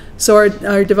candidates. So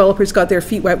our developers got their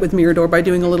feet wet with Mirador by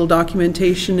doing a little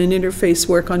documentation and interface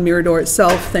work on Mirador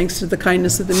itself, thanks to the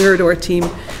kindness of the Mirador team.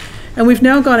 And we've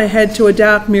now gone ahead to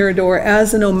adapt Mirador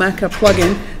as an Omeka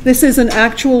plugin. This is an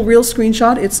actual real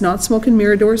screenshot. It's not smoke and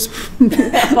Mirador's.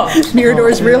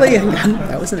 Mirador's really,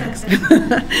 that was an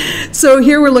accident. So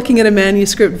here we're looking at a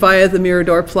manuscript via the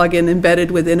Mirador plugin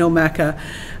embedded within Omeka.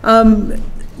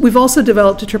 We've also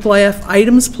developed a IIIF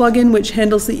items plugin, which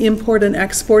handles the import and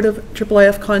export of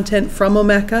IIIF content from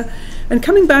Omeka. And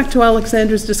coming back to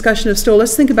Alexandra's discussion of Stowe,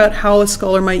 let's think about how a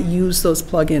scholar might use those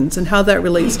plugins and how that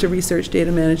relates to research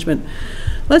data management.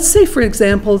 Let's say, for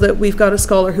example, that we've got a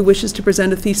scholar who wishes to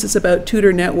present a thesis about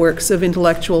tutor networks of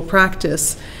intellectual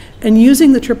practice. And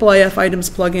using the IIIF items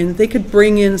plugin, they could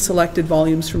bring in selected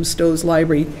volumes from Stowe's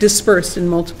library, dispersed in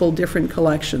multiple different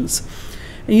collections.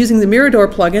 And using the Mirador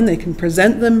plugin, they can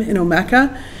present them in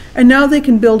Omeka, and now they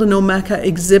can build an Omeka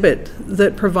exhibit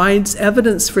that provides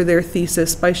evidence for their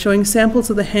thesis by showing samples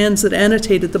of the hands that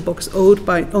annotated the books owned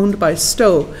by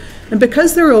Stowe. And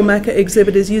because their Omeka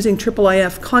exhibit is using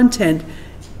IIIF content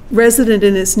resident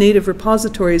in its native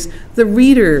repositories, the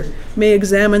reader may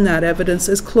examine that evidence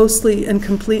as closely and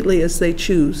completely as they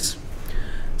choose.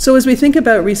 So as we think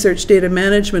about research data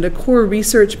management, a core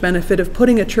research benefit of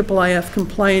putting a IIIF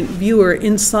compliant viewer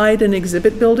inside an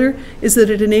exhibit builder is that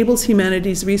it enables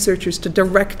humanities researchers to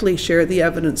directly share the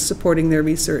evidence supporting their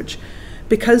research.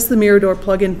 Because the Mirador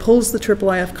plugin pulls the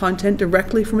IIIF content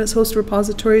directly from its host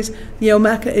repositories, the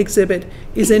Omeka exhibit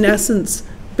is in essence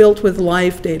built with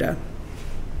live data.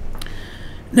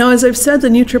 Now, as I've said, the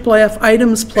new IIIF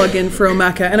items plugin for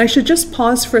Omeka, and I should just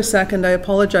pause for a second, I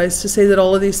apologize, to say that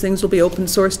all of these things will be open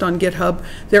sourced on GitHub.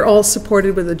 They're all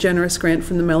supported with a generous grant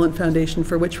from the Mellon Foundation,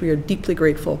 for which we are deeply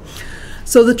grateful.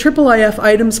 So the IIIF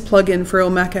items plugin for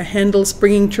Omeka handles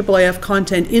bringing IIIF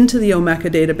content into the Omeka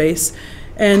database,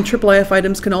 and IIIF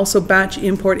items can also batch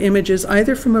import images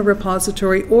either from a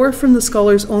repository or from the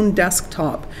scholar's own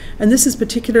desktop. And this is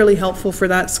particularly helpful for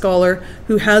that scholar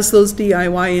who has those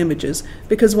DIY images,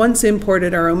 because once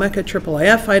imported, our Omeka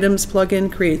IIIF items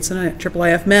plugin creates an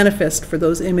IIIF manifest for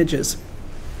those images.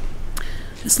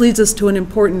 This leads us to an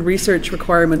important research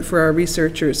requirement for our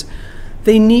researchers.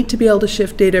 They need to be able to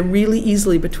shift data really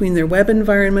easily between their web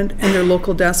environment and their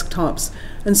local desktops.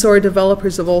 And so our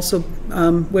developers have also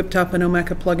whipped up an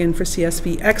Omeka plugin for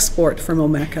CSV export from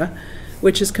Omeka.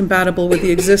 which is compatible with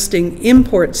the existing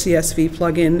import CSV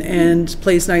plugin and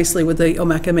plays nicely with the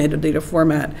Omeka metadata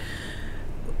format.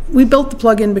 We built the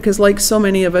plugin because, like so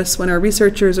many of us, when our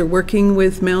researchers are working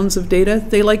with mounds of data,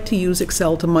 they like to use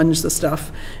Excel to munge the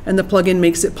stuff, and the plugin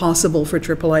makes it possible for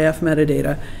IIIF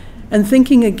metadata. And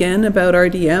thinking again about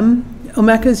RDM,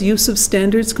 Omeka's use of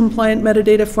standards-compliant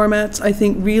metadata formats, I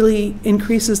think, really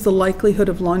increases the likelihood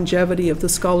of longevity of the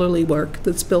scholarly work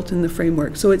that's built in the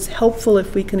framework. So it's helpful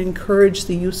if we can encourage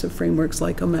the use of frameworks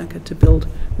like Omeka to build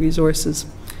resources.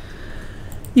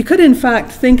 You could, in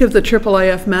fact, think of the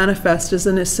IIIF manifest as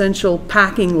an essential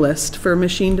packing list for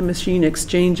machine-to-machine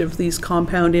exchange of these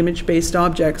compound image-based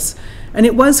objects. And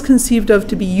it was conceived of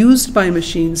to be used by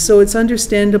machines, so it's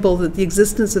understandable that the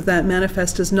existence of that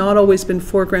manifest has not always been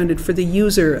foregrounded for the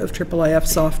user of IIIF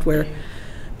software.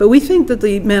 But we think that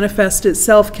the manifest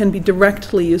itself can be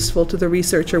directly useful to the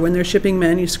researcher when they're shipping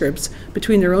manuscripts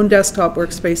between their own desktop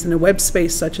workspace and a web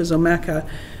space such as Omeka.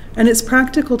 And it's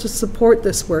practical to support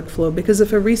this workflow because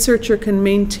if a researcher can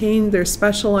maintain their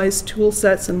specialized tool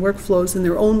sets and workflows in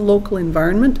their own local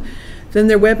environment, then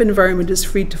their web environment is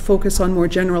free to focus on more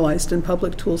generalized and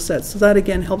public tool sets. So that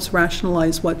again helps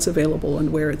rationalize what's available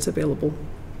and where it's available.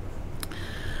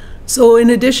 So in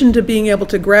addition to being able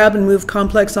to grab and move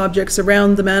complex objects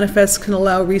around, the manifest can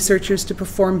allow researchers to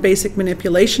perform basic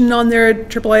manipulation on their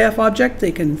IIIF object.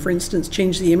 They can, for instance,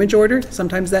 change the image order.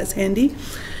 Sometimes that's handy.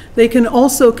 They can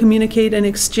also communicate and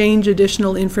exchange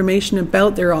additional information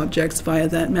about their objects via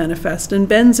that manifest. And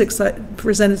Ben's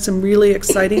presented some really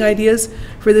exciting ideas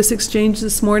for this exchange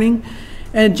this morning.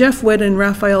 And Jeff Witt and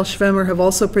Raphael Schwemmer have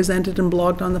also presented and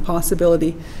blogged on the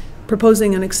possibility,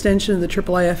 proposing an extension of the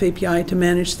IIIF API to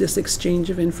manage this exchange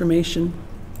of information.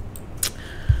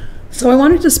 So I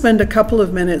wanted to spend a couple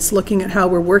of minutes looking at how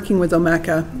we're working with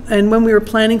Omeka. And when we were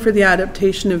planning for the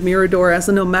adaptation of Mirador as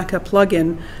an Omeka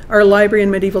plugin, our library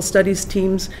and medieval studies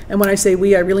teams, and when I say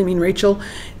we, I really mean Rachel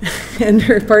and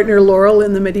her partner Laura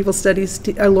in the medieval studies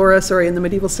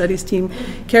team,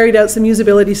 carried out some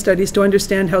usability studies to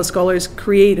understand how scholars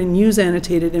create and use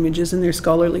annotated images in their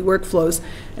scholarly workflows.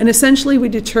 And essentially we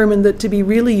determined that to be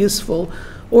really useful,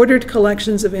 ordered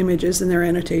collections of images and their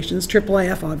annotations,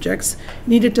 IIIF objects,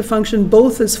 needed to function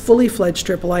both as fully fledged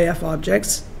IIIF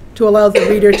objects to allow the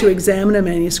reader to examine a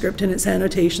manuscript and its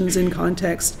annotations in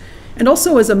context, and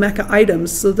also as Omeka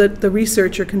items so that the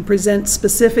researcher can present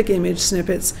specific image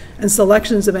snippets and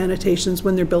selections of annotations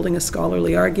when they're building a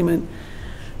scholarly argument.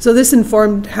 So this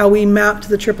informed how we mapped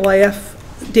the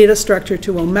IIIF data structure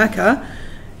to Omeka.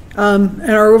 And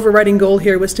our overriding goal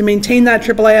here was to maintain that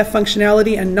IIIF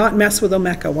functionality and not mess with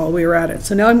Omeka while we were at it.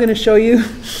 So now I'm going to show you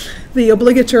the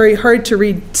obligatory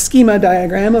hard-to-read schema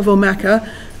diagram of Omeka,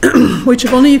 which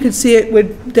if only you could see it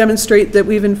would demonstrate that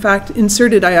we've in fact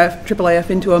inserted IIIF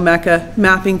into Omeka,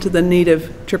 mapping to the native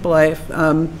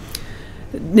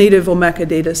native Omeka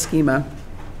data schema.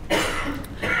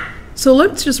 So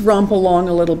let's just romp along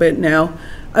a little bit now.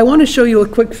 I want to show you a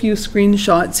quick few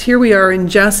screenshots. Here we are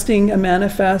ingesting a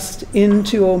manifest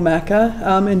into Omeka,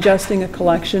 ingesting a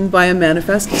collection via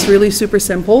manifest. It's really super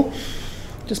simple.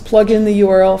 Just plug in the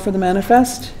URL for the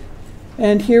manifest.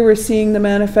 And here we're seeing the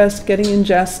manifest getting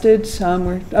ingested.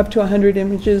 We're up to 100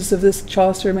 images of this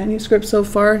Chaucer manuscript so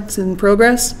far. It's in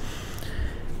progress.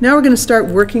 Now we're going to start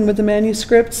working with the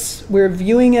manuscripts. We're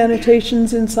viewing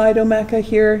annotations inside Omeka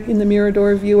here in the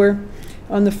Mirador viewer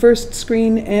on the first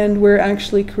screen, and we're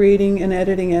actually creating and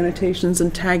editing annotations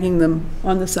and tagging them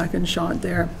on the second shot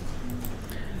there.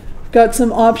 Got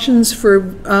some options for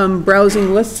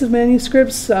browsing lists of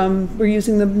manuscripts. We're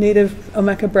using the native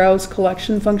Omeka Browse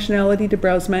collection functionality to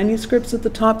browse manuscripts at the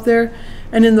top there.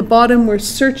 And in the bottom, we're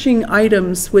searching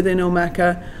items within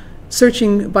Omeka,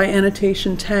 searching by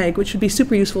annotation tag, which would be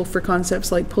super useful for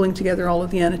concepts like pulling together all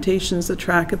of the annotations that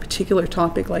track a particular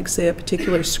topic, like say a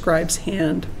particular scribe's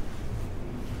hand.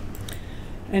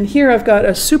 And here I've got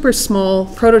a super small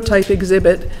prototype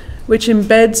exhibit which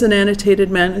embeds an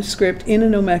annotated manuscript in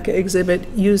an Omeka exhibit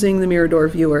using the Mirador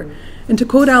viewer. And to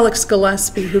quote Alex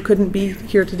Gillespie, who couldn't be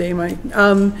here today,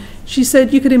 she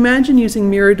said, "You could imagine using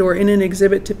Mirador in an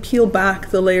exhibit to peel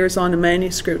back the layers on a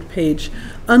manuscript page.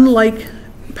 Unlike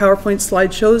PowerPoint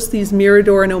slideshows, these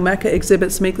Mirador and Omeka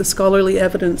exhibits make the scholarly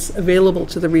evidence available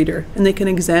to the reader, and they can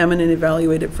examine and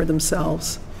evaluate it for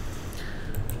themselves."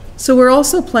 So we're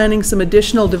also planning some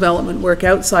additional development work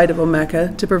outside of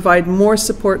Omeka to provide more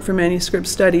support for manuscript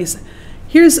studies.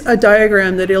 Here's a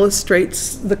diagram that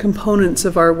illustrates the components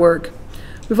of our work.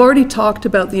 We've already talked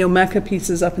about the Omeka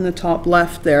pieces up in the top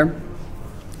left there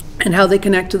and how they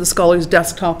connect to the scholar's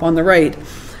desktop on the right.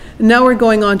 And now we're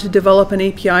going on to develop an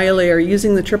API layer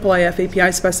using the IIIF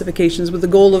API specifications with the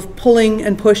goal of pulling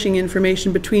and pushing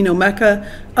information between Omeka,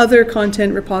 other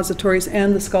content repositories,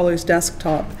 and the Scholar's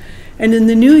desktop. And in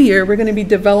the new year, we're going to be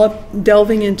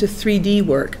delving into 3D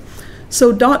work.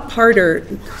 So Dot Porter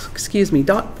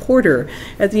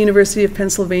at the University of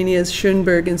Pennsylvania's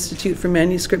Schoenberg Institute for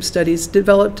Manuscript Studies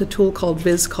developed a tool called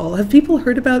VisCall. Have people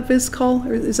heard about VisCall?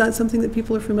 Or is that something that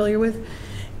people are familiar with?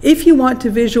 If you want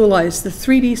to visualize the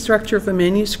 3D structure of a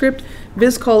manuscript,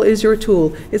 VisCall is your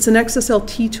tool. It's an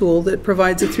XSLT tool that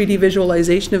provides a 3D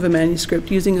visualization of a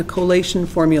manuscript using a collation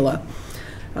formula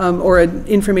or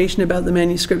information about the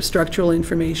manuscript structural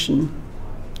information.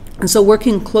 And so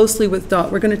working closely with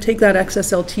Dot, we're going to take that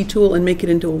XSLT tool and make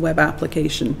it into a web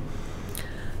application.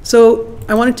 So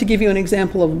I wanted to give you an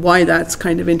example of why that's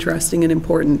kind of interesting and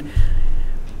important.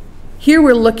 Here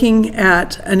we're looking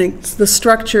at the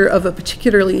structure of a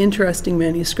particularly interesting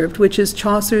manuscript, which is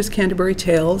Chaucer's Canterbury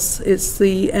Tales. It's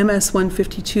the MS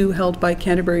 152 held by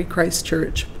Canterbury Christ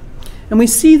Church. And we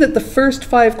see that the first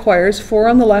 5 quires, 4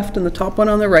 on the left and the top one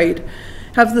on the right,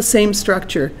 have the same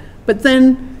structure. But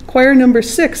then quire number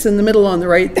 6 in the middle on the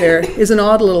right there is an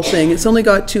odd little thing. It's only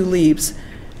got 2 leaves.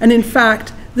 And in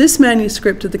fact, this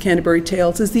manuscript of the Canterbury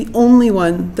Tales is the only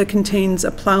one that contains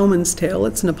a ploughman's tale.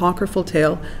 It's an apocryphal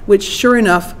tale, which sure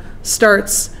enough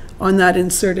starts on that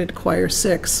inserted quire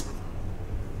 6.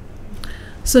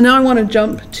 So now I want to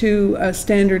jump to a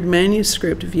standard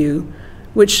manuscript view,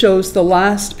 which shows the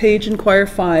last page in quire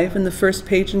 5 and the first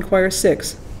page in quire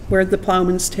 6, where the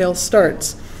ploughman's tale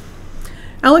starts.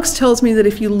 Alex tells me that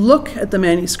if you look at the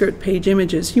manuscript page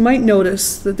images, you might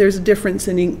notice that there's a difference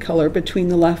in ink color between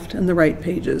the left and the right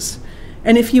pages.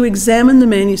 And if you examine the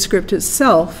manuscript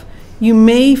itself, you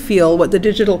may feel what the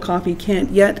digital copy can't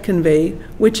yet convey,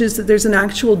 which is that there's an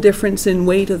actual difference in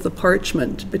weight of the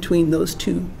parchment between those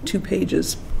two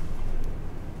pages.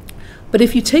 But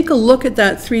if you take a look at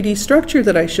that 3D structure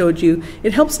that I showed you,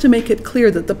 it helps to make it clear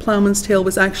that the ploughman's tale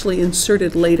was actually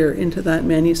inserted later into that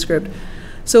manuscript.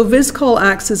 So VisCall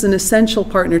acts as an essential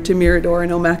partner to Mirador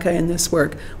and Omeka in this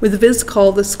work. With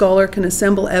VisCall, the scholar can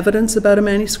assemble evidence about a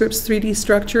manuscript's 3D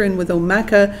structure, and with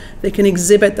Omeka, they can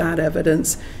exhibit that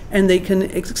evidence, and they can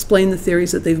explain the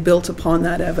theories that they've built upon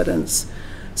that evidence.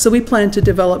 So we plan to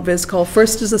develop VisCall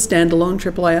first as a standalone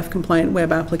IIIF compliant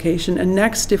web application, and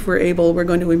next, if we're able, we're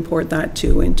going to import that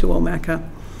too into Omeka.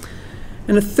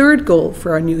 And a third goal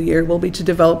for our new year will be to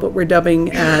develop what we're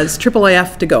dubbing as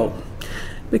IIIF to go.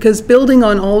 Because building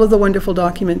on all of the wonderful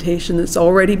documentation that's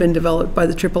already been developed by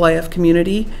the IIIF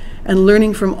community and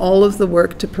learning from all of the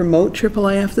work to promote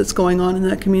IIIF that's going on in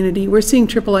that community, we're seeing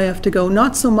IIIF to go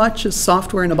not so much as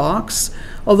software in a box,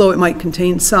 although it might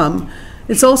contain some.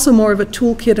 It's also more of a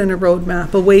toolkit and a roadmap,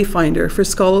 a wayfinder for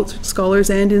scholars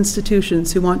and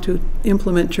institutions who want to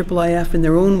implement IIIF in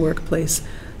their own workplace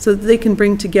so that they can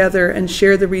bring together and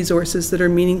share the resources that are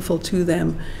meaningful to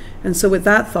them. And so with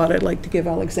that thought, I'd like to give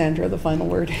Alexandra the final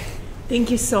word.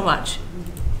 Thank you so much.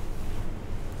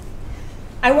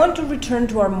 I want to return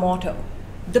to our motto.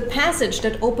 The passage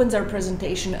that opens our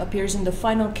presentation appears in the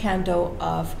final canto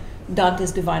of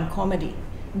Dante's Divine Comedy.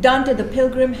 Dante the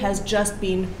Pilgrim has just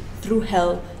been through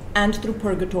hell and through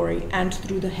purgatory and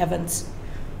through the heavens.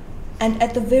 And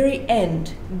at the very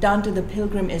end, Dante the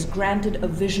Pilgrim is granted a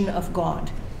vision of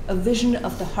God, a vision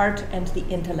of the heart and the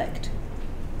intellect.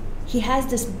 He has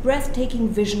this breathtaking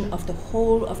vision of the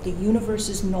whole of the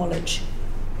universe's knowledge.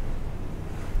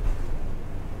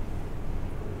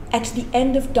 At the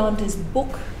end of Dante's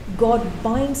book, God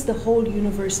binds the whole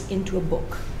universe into a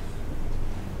book.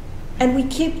 And we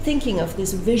keep thinking of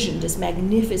this vision, this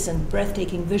magnificent,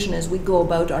 breathtaking vision, as we go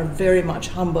about our very much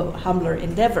humbler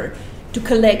endeavor to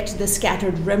collect the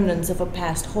scattered remnants of a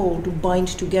past whole to bind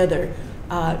together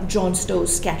John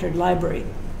Stow's scattered library.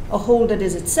 A whole that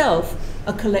is itself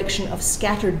a collection of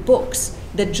scattered books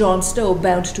that John Stow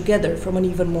bound together from an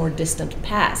even more distant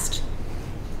past.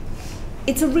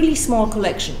 It's a really small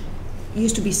collection. It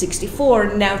used to be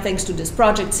 64, now thanks to this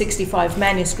project, 65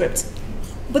 manuscripts.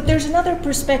 But there's another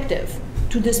perspective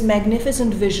to this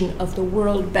magnificent vision of the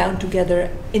world bound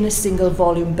together in a single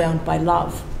volume bound by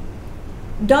love.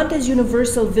 Dante's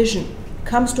universal vision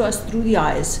comes to us through the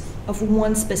eyes of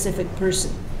one specific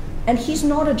person. And he's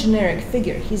not a generic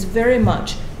figure. He's very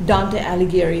much Dante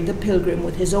Alighieri, the pilgrim,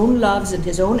 with his own loves and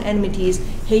his own enmities,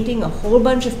 hating a whole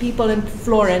bunch of people in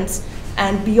Florence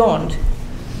and beyond.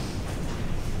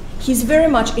 He's very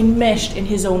much enmeshed in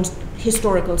his own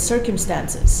historical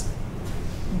circumstances,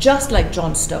 just like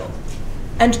John Stow,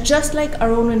 and just like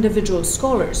our own individual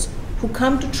scholars who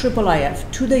come to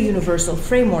IIIF, to the universal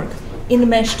framework,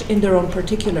 enmeshed in their own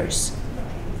particulars.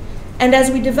 And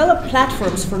as we develop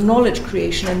platforms for knowledge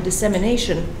creation and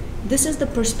dissemination, this is the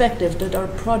perspective that our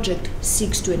project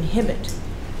seeks to inhabit.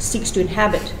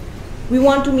 We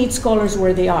want to meet scholars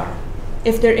where they are.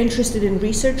 If they're interested in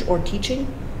research or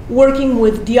teaching, working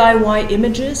with DIY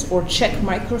images or check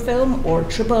microfilm or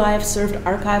IIIF served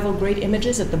archival grade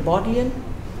images at the Bodleian,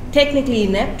 technically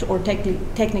inept or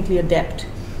technically adept.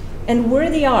 And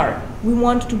where they are, we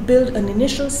want to build an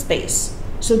initial space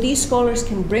so these scholars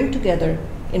can bring together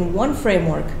in one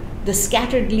framework the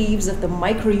scattered leaves of the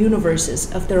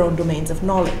micro-universes of their own domains of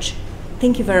knowledge.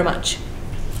 Thank you very much.